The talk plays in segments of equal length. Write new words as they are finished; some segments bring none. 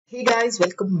Hey guys,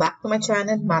 welcome back to my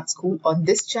channel Math School. On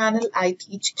this channel, I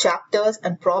teach chapters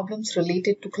and problems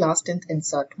related to class 10th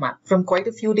Insert Math. From quite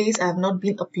a few days, I have not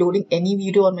been uploading any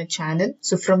video on my channel.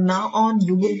 So from now on,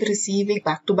 you will be receiving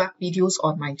back-to-back videos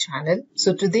on my channel.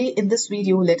 So today in this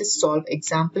video, let us solve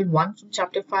example 1 from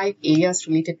chapter 5, areas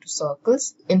related to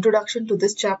circles. Introduction to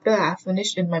this chapter I have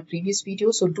finished in my previous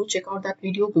video. So do check out that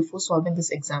video before solving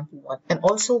this example 1. And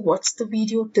also watch the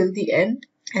video till the end.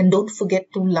 And don't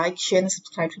forget to like, share and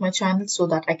subscribe to my channel so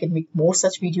that I can make more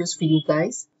such videos for you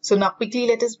guys. So now quickly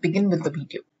let us begin with the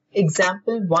video.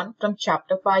 Example 1 from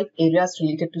chapter 5 areas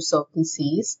related to circles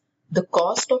says, the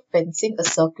cost of fencing a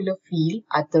circular field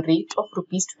at the rate of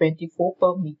rupees 24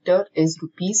 per meter is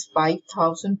rupees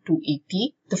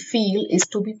 5,280. The field is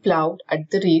to be plowed at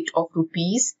the rate of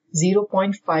rupees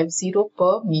 0.50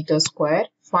 per meter square.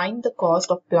 Find the cost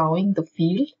of plowing the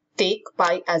field. Take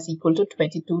pi as equal to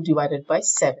 22 divided by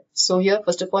 7. So here,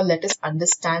 first of all, let us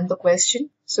understand the question.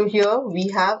 So here we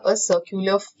have a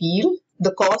circular field.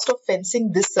 The cost of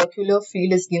fencing this circular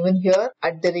field is given here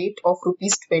at the rate of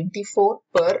rupees 24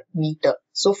 per meter.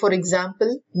 So for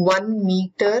example, 1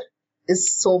 meter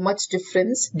is so much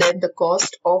difference. Then the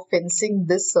cost of fencing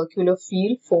this circular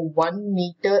field for 1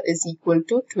 meter is equal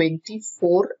to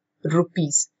 24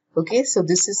 rupees. Okay, so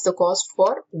this is the cost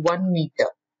for 1 meter.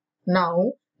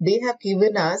 Now, they have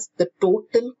given us the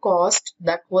total cost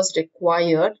that was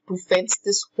required to fence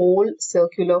this whole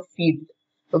circular field.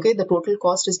 Okay, the total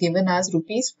cost is given as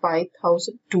rupees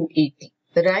 5,280.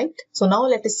 Right? So now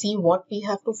let us see what we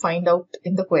have to find out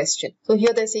in the question. So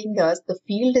here they're saying us the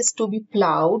field is to be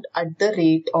plowed at the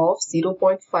rate of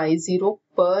 0.50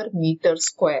 per meter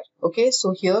square. Okay,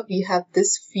 so here we have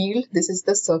this field. This is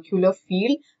the circular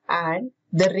field and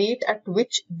the rate at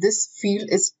which this field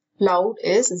is plowed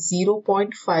is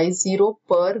 0.50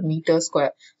 per meter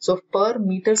square. So per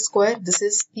meter square, this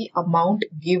is the amount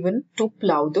given to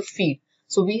plow the field.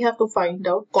 So we have to find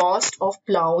out cost of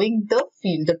plowing the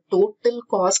field, the total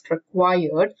cost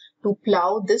required to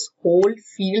plow this whole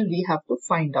field we have to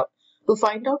find out. To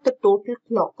find out the total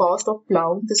cost of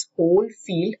plowing this whole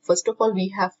field, first of all, we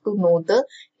have to know the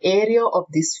area of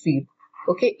this field.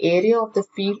 Okay, area of the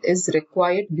field is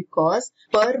required because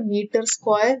per meter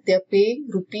square they are paying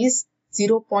rupees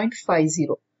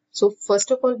 0.50. So first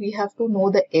of all we have to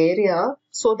know the area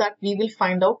so that we will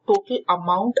find out total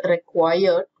amount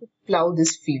required to plow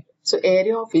this field. So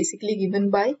area of basically given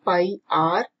by pi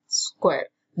r square.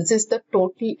 This is the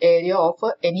total area of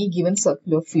any given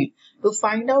circular field. To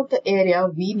find out the area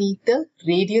we need the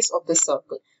radius of the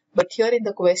circle. But here in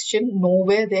the question,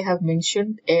 nowhere they have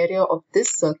mentioned area of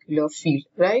this circular field,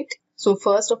 right? So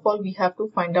first of all, we have to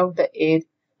find out the area.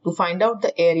 To find out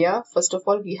the area, first of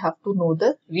all, we have to know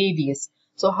the radius.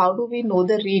 So how do we know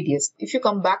the radius? If you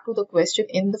come back to the question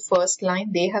in the first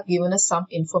line, they have given us some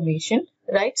information,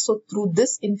 right? So through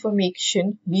this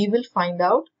information, we will find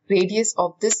out radius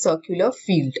of this circular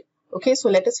field. Okay, so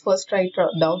let us first write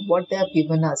down what they have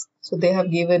given us. So they have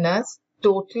given us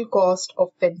total cost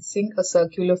of fencing a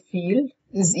circular field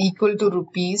is equal to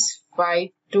rupees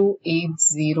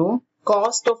 5,280.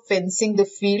 Cost of fencing the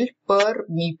field per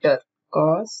meter.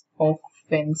 Cost of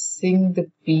fencing the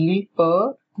field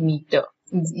per meter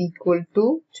is equal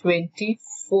to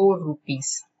 24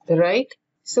 rupees. Right?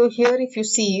 So here if you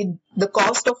see the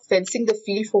cost of fencing the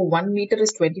field for 1 meter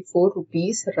is 24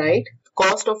 rupees. Right?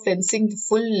 Cost of fencing the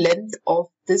full length of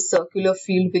this circular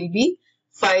field will be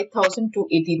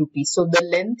 5,280 rupees. So the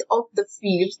length of the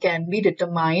field can be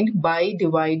determined by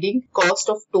dividing cost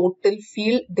of total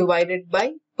field divided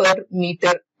by per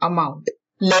meter amount.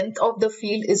 Length of the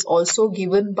field is also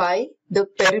given by the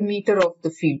perimeter of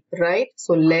the field, right?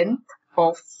 So length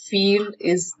of field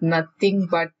is nothing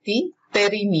but the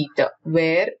perimeter,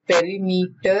 where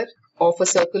perimeter of a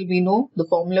circle, we know the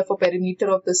formula for perimeter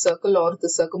of the circle or the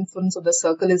circumference of the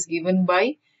circle is given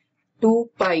by 2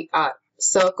 pi r.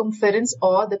 Circumference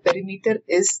or the perimeter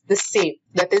is the same.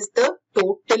 That is the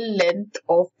total length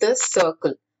of the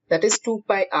circle. That is 2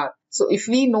 pi r. So if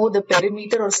we know the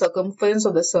perimeter or circumference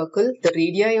of the circle, the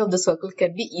radii of the circle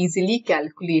can be easily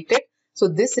calculated. So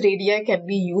this radii can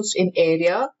be used in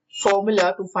area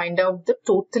formula to find out the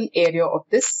total area of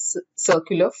this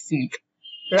circular field.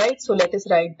 Right? So let us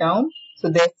write down.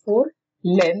 So therefore,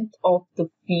 length of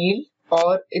the field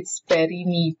or its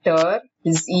perimeter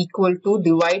is equal to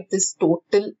divide this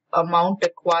total amount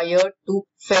required to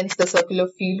fence the circular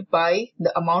field by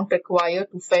the amount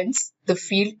required to fence the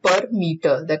field per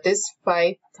meter. That is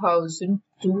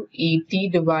 5,280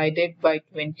 divided by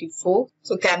 24.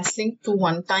 So cancelling 2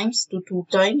 1 times, 2 2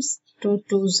 times, 2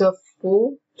 2s are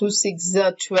 4, 2 6s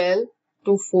are 12,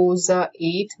 2 4s are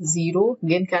 8, 0.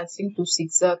 Again cancelling, 2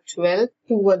 6s are 12,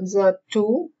 2 1s are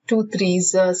 2, 2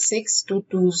 3s are 6, 2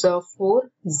 2s are 4,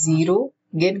 0.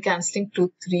 Again cancelling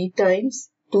 2 3 times.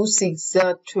 2 6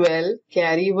 are 12,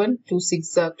 carry 1, 2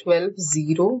 6 are 12,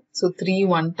 0. So 3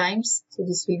 1 times. So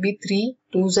this will be 3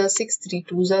 2s are 6, 3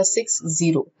 2s are 6,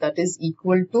 0. That is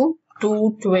equal to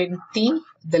 220.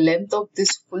 The length of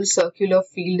this full circular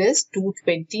field is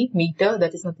 220 meter.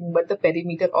 That is nothing but the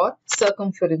perimeter or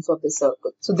circumference of the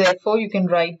circle. So therefore you can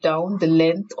write down the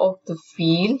length of the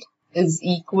field is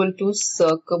equal to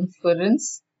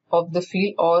circumference of the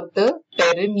field or the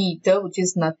perimeter, which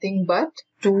is nothing but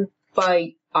 2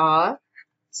 pi r.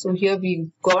 So here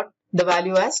we've got the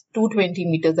value as 220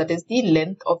 meters. That is the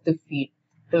length of the field.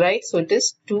 Right, so it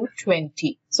is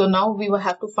 220. So now we will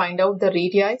have to find out the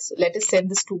radii. So let us send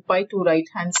this 2 pi to right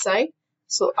hand side.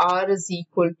 So r is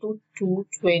equal to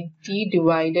 220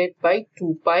 divided by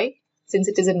 2 pi. Since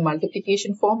it is in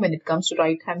multiplication form, when it comes to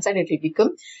right hand side, it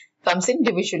will comes in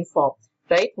division form.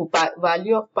 Right,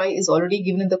 value of pi is already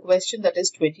given in the question, that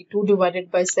is 22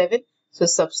 divided by 7. So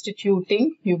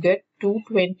substituting, you get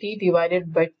 220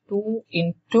 divided by 2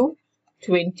 into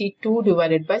 22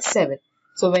 divided by 7.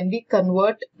 So when we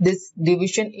convert this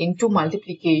division into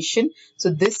multiplication, so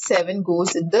this 7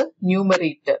 goes in the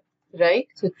numerator, right?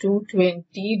 So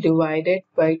 220 divided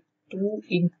by 2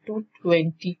 into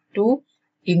 22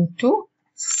 into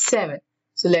 7.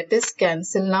 So let us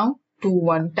cancel now. 2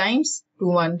 1 times, 2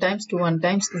 1 times, 2 1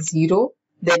 times 0.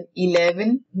 Then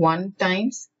 11 1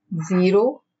 times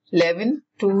 0. 11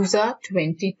 2s are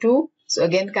 22. So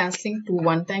again cancelling, 2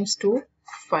 1 times 2,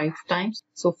 5 times.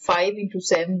 So 5 into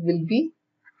 7 will be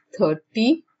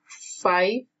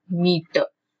 35 meter.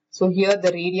 So here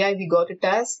the radii we got it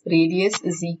as radius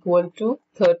is equal to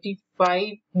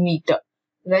 35 meter,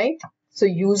 right? So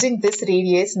using this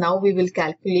radius, now we will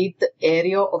calculate the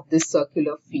area of this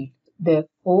circular field.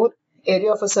 Therefore,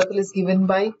 area of a circle is given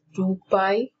by 2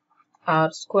 pi r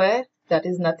square. That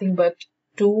is nothing but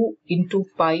 2 into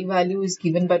pi value is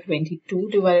given by 22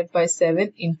 divided by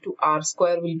 7 into r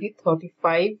square will be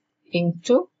 35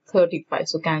 into 35.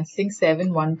 So cancelling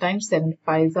 7 1 times, 7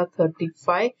 5s are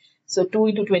 35. So 2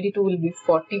 into 22 will be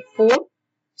 44.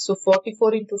 So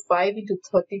 44 into 5 into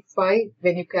 35,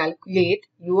 when you calculate,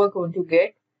 you are going to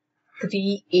get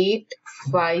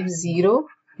 3850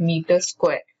 meter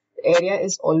square. The area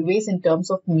is always in terms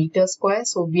of meter square.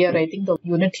 So we are writing the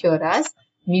unit here as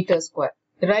meter square.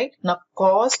 Right? Now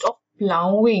cost of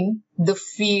plowing the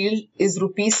field is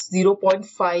rupees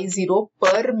 0.50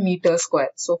 per meter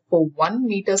square. So for 1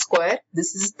 meter square,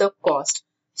 this is the cost.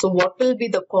 So what will be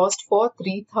the cost for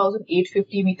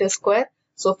 3850 meter square?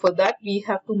 So for that we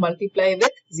have to multiply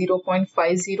with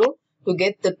 0.50 to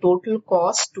get the total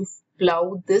cost to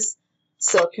plow this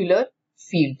circular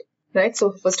field. Right?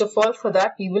 So first of all, for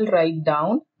that we will write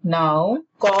down now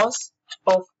cost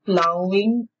of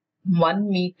plowing 1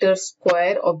 meter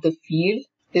square of the field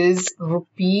is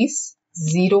rupees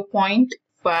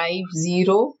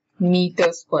 0.50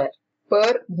 meter square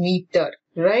per meter,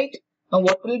 right? Now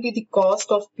what will be the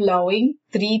cost of plowing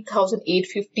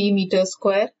 3850 meter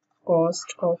square?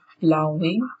 Cost of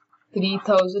plowing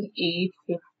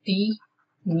 3850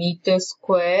 meter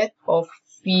square of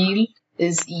field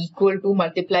is equal to,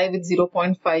 multiply with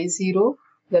 0.50,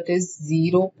 that is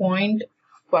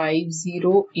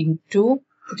 0.50 into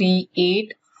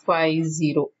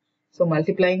 3850. So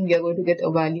multiplying, we are going to get a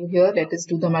value here. Let us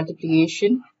do the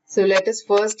multiplication. So let us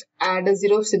first add a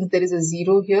 0 since there is a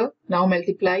 0 here. Now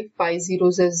multiply 5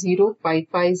 zeros are 0, 5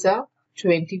 5s are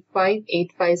 25,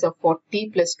 8 5s are 40,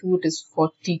 plus 2 it is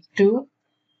 42,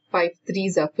 5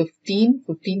 3s are 15,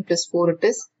 15 plus 4 it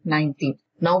is 19.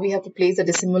 Now we have to place a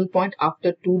decimal point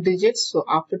after 2 digits. So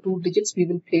after 2 digits we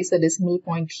will place a decimal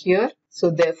point here.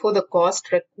 So therefore the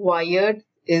cost required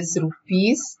is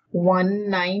rupees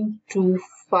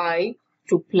 1925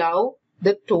 to plow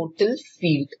the total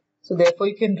field. So therefore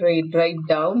you can write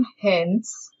down,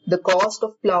 hence the cost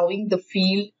of plowing the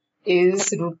field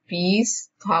is rupees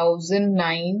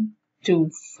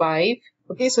 1925.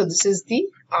 Okay, so this is the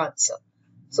answer.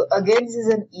 So again, this is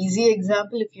an easy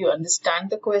example if you understand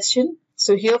the question.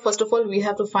 So here first of all we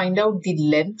have to find out the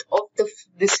length of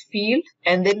this field,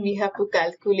 and then we have to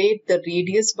calculate the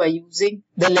radius by using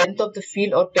the length of the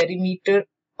field or perimeter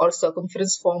or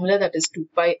circumference formula, that is 2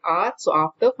 pi r. So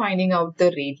after finding out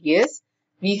the radius,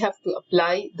 we have to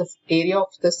apply the area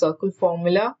of the circle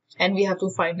formula, and we have to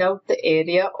find out the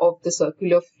area of the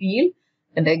circular field.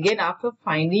 And again, after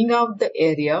finding out the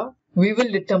area, we will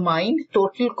determine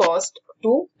total cost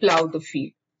to plow the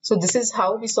field. So this is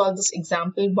how we solve this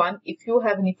example 1. If you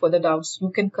have any further doubts, you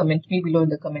can comment me below in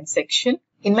the comment section.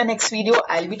 In my next video,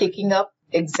 I'll be taking up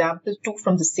example 2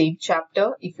 from the same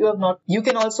chapter. If you have not, you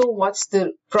can also watch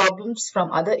the problems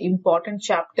from other important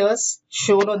chapters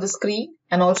shown on the screen,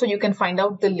 and also you can find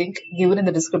out the link given in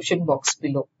the description box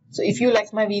below. So if you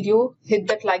liked my video, hit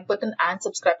that like button and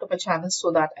subscribe to my channel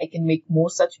so that I can make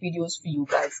more such videos for you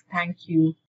guys. Thank you.